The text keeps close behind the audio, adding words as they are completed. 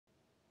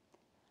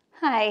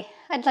Hi,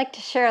 I'd like to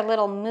share a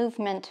little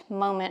movement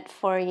moment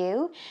for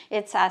you.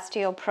 It's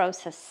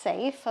osteoporosis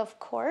safe, of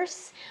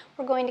course.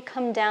 We're going to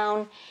come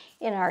down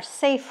in our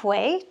safe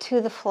way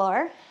to the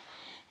floor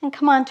and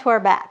come onto our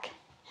back.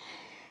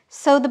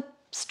 So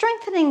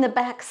strengthening the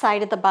back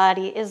side of the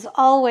body is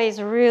always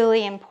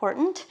really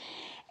important,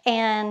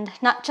 and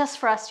not just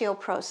for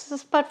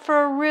osteoporosis, but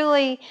for a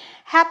really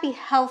happy,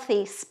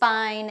 healthy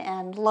spine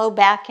and low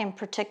back in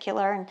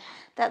particular, and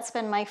that's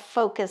been my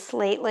focus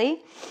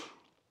lately.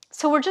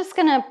 So we're just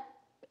going to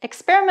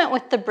experiment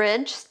with the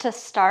bridge to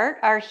start.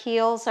 Our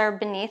heels are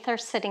beneath our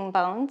sitting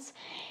bones.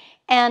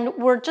 And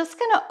we're just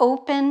going to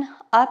open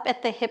up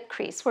at the hip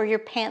crease where your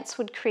pants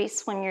would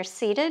crease when you're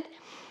seated.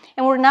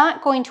 And we're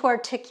not going to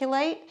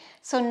articulate,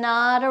 so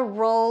not a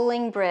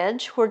rolling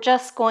bridge. We're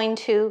just going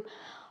to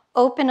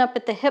open up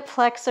at the hip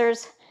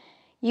flexors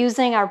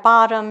using our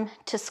bottom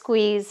to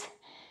squeeze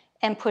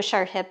and push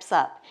our hips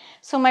up.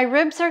 So my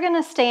ribs are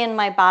going to stay in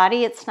my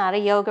body. It's not a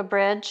yoga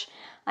bridge.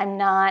 I'm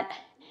not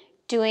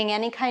doing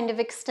any kind of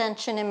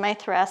extension in my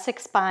thoracic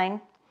spine,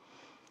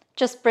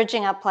 just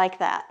bridging up like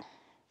that.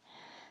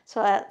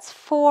 So that's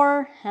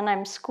 4, and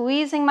I'm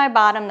squeezing my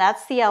bottom,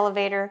 that's the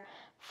elevator,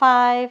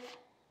 5,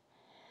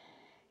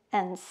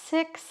 and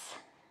 6,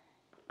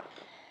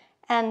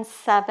 and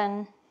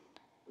 7,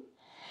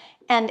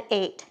 and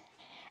 8.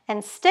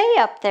 And stay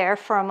up there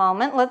for a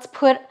moment. Let's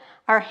put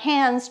our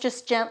hands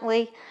just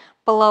gently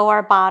below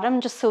our bottom,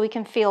 just so we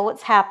can feel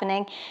what's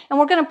happening. And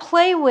we're going to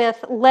play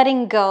with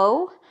letting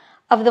go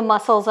of the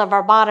muscles of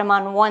our bottom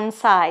on one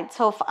side.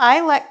 So if I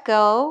let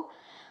go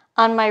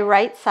on my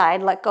right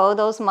side, let go of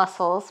those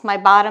muscles, my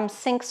bottom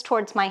sinks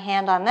towards my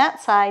hand on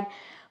that side,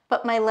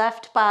 but my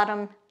left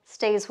bottom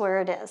stays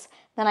where it is.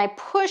 Then I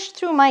push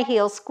through my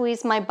heel,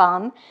 squeeze my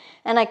bum,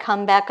 and I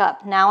come back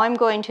up. Now I'm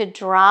going to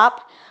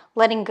drop,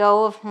 letting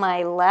go of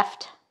my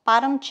left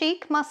bottom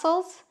cheek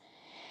muscles,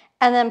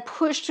 and then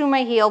push through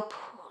my heel,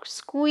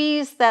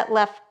 squeeze that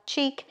left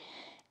cheek,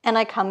 and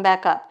I come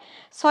back up.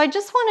 So I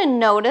just want to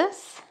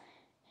notice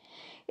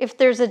if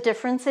there's a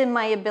difference in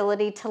my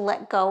ability to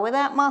let go of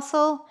that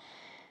muscle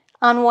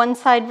on one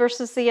side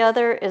versus the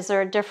other. Is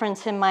there a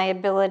difference in my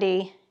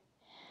ability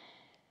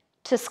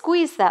to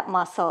squeeze that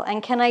muscle?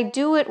 And can I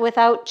do it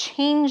without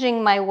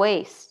changing my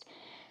waist?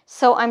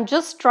 So I'm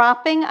just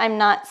dropping, I'm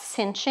not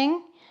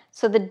cinching.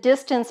 So the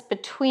distance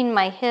between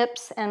my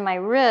hips and my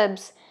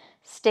ribs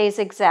stays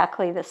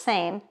exactly the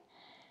same.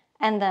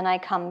 And then I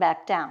come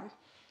back down.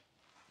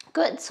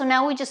 Good, so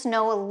now we just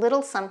know a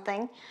little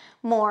something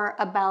more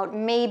about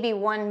maybe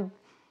one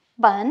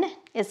bun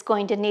is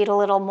going to need a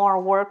little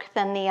more work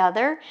than the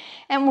other,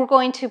 and we're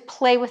going to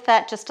play with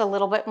that just a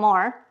little bit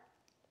more.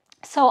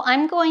 So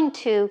I'm going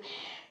to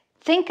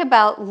think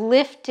about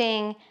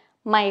lifting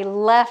my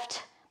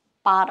left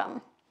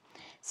bottom.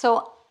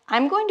 So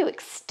I'm going to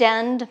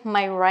extend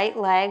my right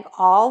leg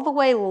all the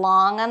way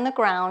long on the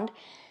ground.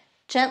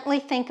 Gently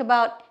think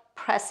about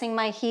pressing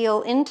my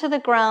heel into the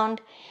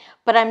ground,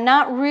 but I'm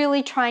not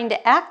really trying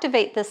to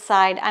activate this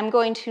side. I'm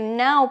going to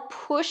now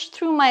push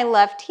through my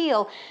left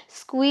heel,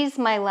 squeeze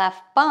my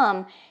left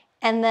bum,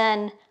 and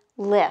then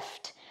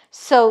lift.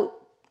 So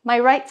my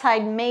right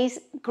side may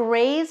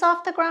graze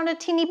off the ground a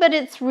teeny, but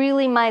it's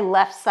really my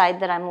left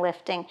side that I'm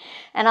lifting.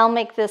 And I'll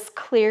make this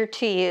clear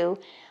to you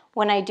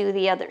when I do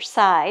the other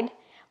side.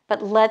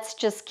 But let's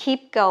just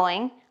keep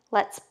going.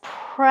 Let's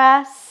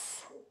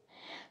press.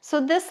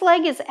 So this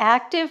leg is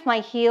active,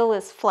 my heel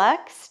is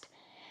flexed,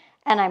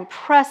 and I'm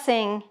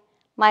pressing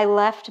my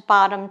left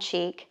bottom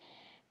cheek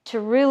to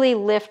really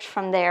lift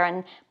from there.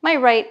 And my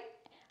right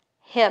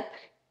hip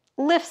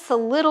lifts a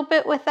little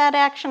bit with that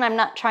action. I'm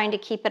not trying to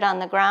keep it on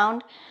the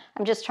ground.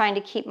 I'm just trying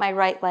to keep my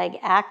right leg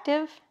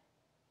active.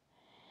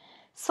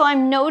 So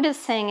I'm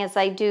noticing as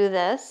I do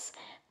this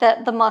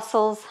that the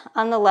muscles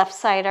on the left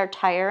side are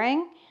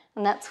tiring,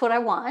 and that's what I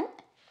want.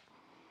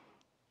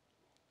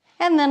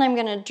 And then I'm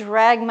going to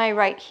drag my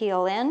right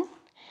heel in,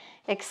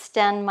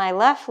 extend my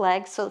left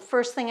leg. So the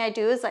first thing I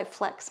do is I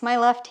flex my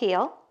left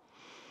heel,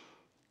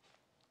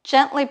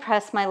 gently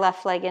press my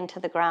left leg into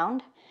the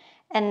ground,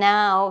 and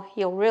now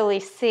you'll really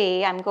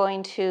see I'm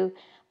going to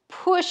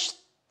push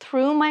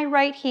through my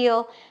right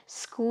heel,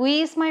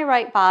 squeeze my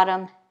right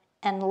bottom,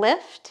 and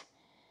lift,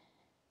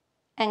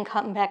 and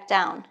come back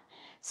down.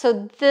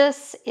 So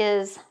this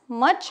is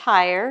much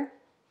higher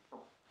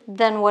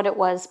than what it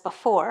was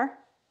before.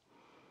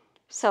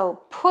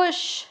 So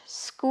push,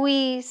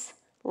 squeeze,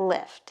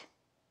 lift.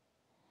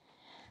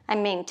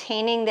 I'm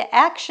maintaining the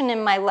action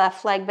in my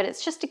left leg, but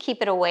it's just to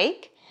keep it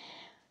awake.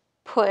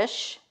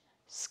 Push,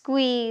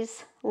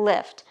 squeeze,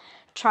 lift.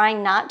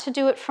 Trying not to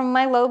do it from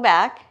my low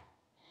back.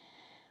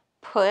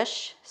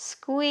 Push,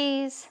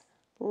 squeeze,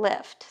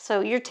 lift. So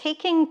you're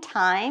taking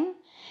time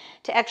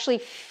to actually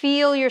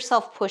feel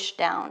yourself push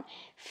down.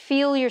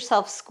 Feel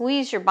yourself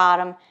squeeze your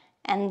bottom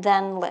and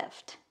then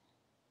lift.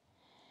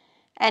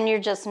 And you're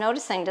just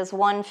noticing, does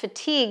one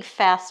fatigue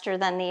faster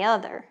than the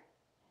other?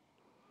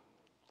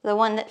 The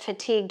one that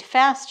fatigued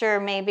faster,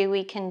 maybe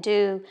we can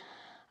do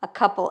a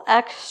couple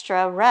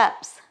extra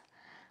reps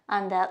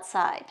on that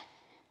side.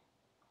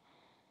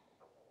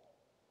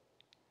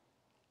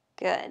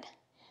 Good.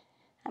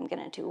 I'm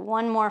going to do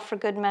one more for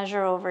good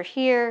measure over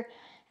here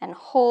and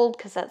hold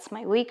because that's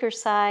my weaker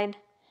side.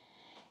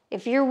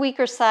 If your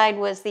weaker side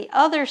was the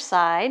other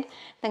side,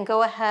 then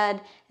go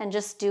ahead and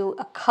just do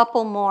a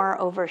couple more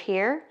over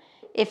here.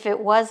 If it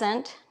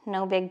wasn't,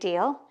 no big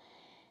deal.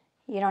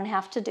 You don't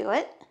have to do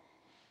it.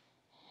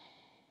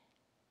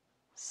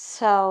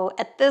 So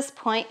at this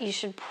point, you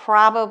should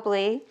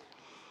probably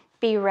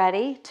be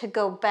ready to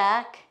go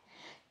back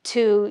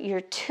to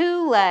your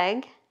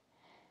 2-leg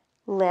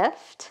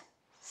lift.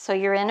 So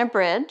you're in a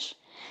bridge.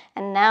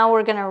 And now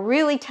we're going to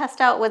really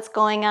test out what's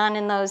going on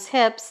in those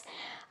hips.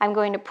 I'm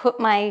going to put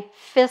my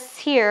fists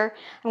here.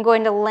 I'm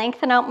going to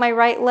lengthen out my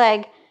right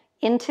leg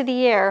into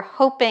the air,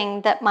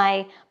 hoping that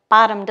my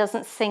bottom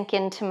doesn't sink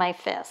into my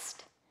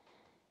fist.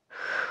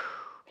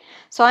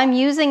 So I'm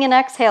using an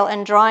exhale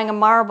and drawing a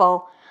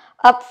marble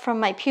up from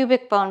my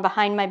pubic bone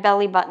behind my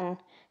belly button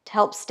to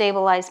help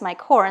stabilize my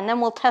core. And then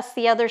we'll test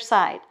the other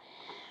side.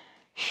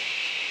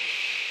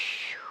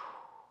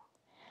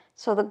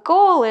 So the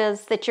goal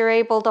is that you're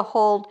able to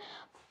hold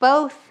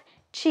both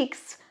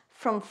cheeks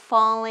from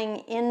falling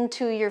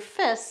into your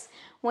fists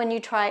when you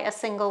try a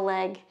single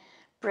leg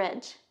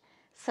bridge.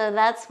 So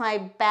that's my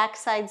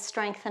backside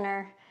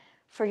strengthener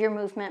for your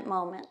movement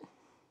moment.